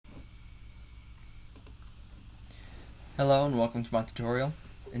Hello and welcome to my tutorial.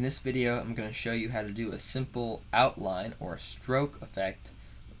 In this video I'm going to show you how to do a simple outline or stroke effect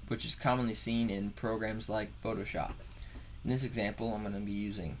which is commonly seen in programs like Photoshop. In this example I'm going to be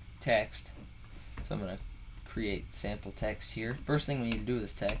using text, so I'm going to create sample text here. First thing we need to do with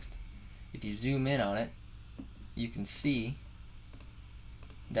this text, if you zoom in on it you can see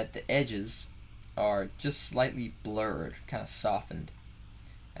that the edges are just slightly blurred, kind of softened,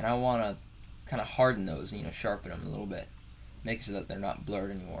 and I want to kind of harden those, sharpen them a little bit, make it so that they're not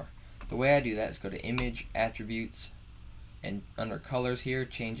blurred anymore. The way I do that is go to Image, Attributes, and under Colors here,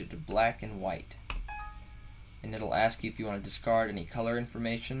 change it to black and white. And it'll ask you if you want to discard any color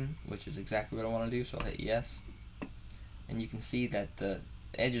information, which is exactly what I want to do, so I'll hit yes. And you can see that the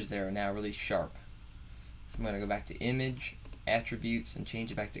edges there are now really sharp. So I'm going to go back to Image, Attributes, and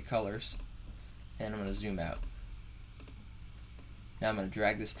change it back to Colors, and I'm going to zoom out. Now I'm going to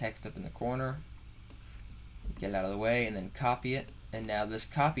drag this text up in the corner, get it out of the way, and then copy it. And now this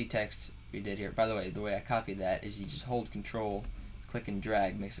copy text we did here, by the way I copied that is you just hold Control, click and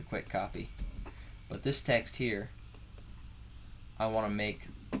drag, makes a quick copy. But this text here I want to make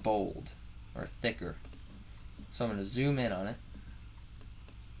bold or thicker, so I'm going to zoom in on it.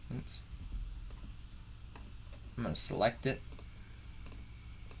 Oops. I'm going to select it,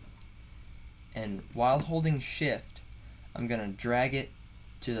 and while holding Shift I'm going to drag it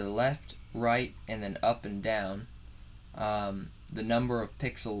to the left, right, and then up and down the number of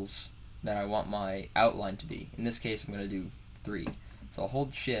pixels that I want my outline to be. In this case I'm going to do 3. So I'll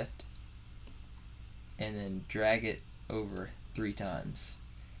hold Shift and then drag it over 3 times.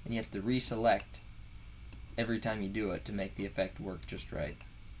 And you have to reselect every time you do it to make the effect work just right.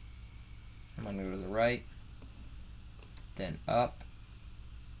 I'm going to go to the right, then up,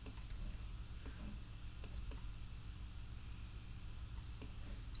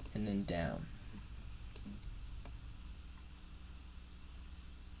 and then down.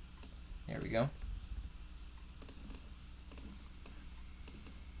 There we go.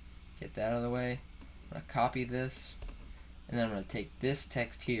 Get that out of the way. I'm going to copy this, and then I'm going to take this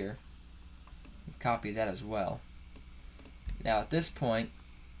text here and copy that as well. Now at this point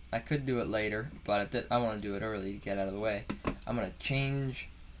I could do it later, but I want to do it early to get out of the way. I'm going to change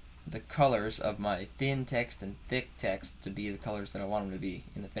the colors of my thin text and thick text to be the colors that I want them to be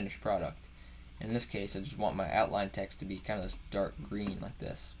in the finished product. In this case I just want my outline text to be kind of this dark green like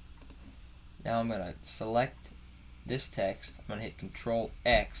this. Now I'm going to select this text, I'm going to hit Control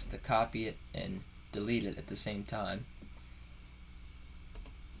X to copy it and delete it at the same time,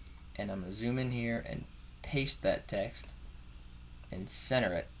 and I'm going to zoom in here and paste that text and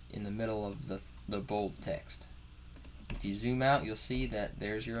center it in the middle of the bold text. If you zoom out you'll see that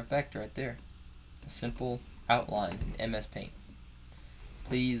there's your effect right there, a simple outline in MS Paint.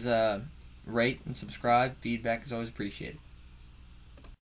 Please rate and subscribe, feedback is always appreciated.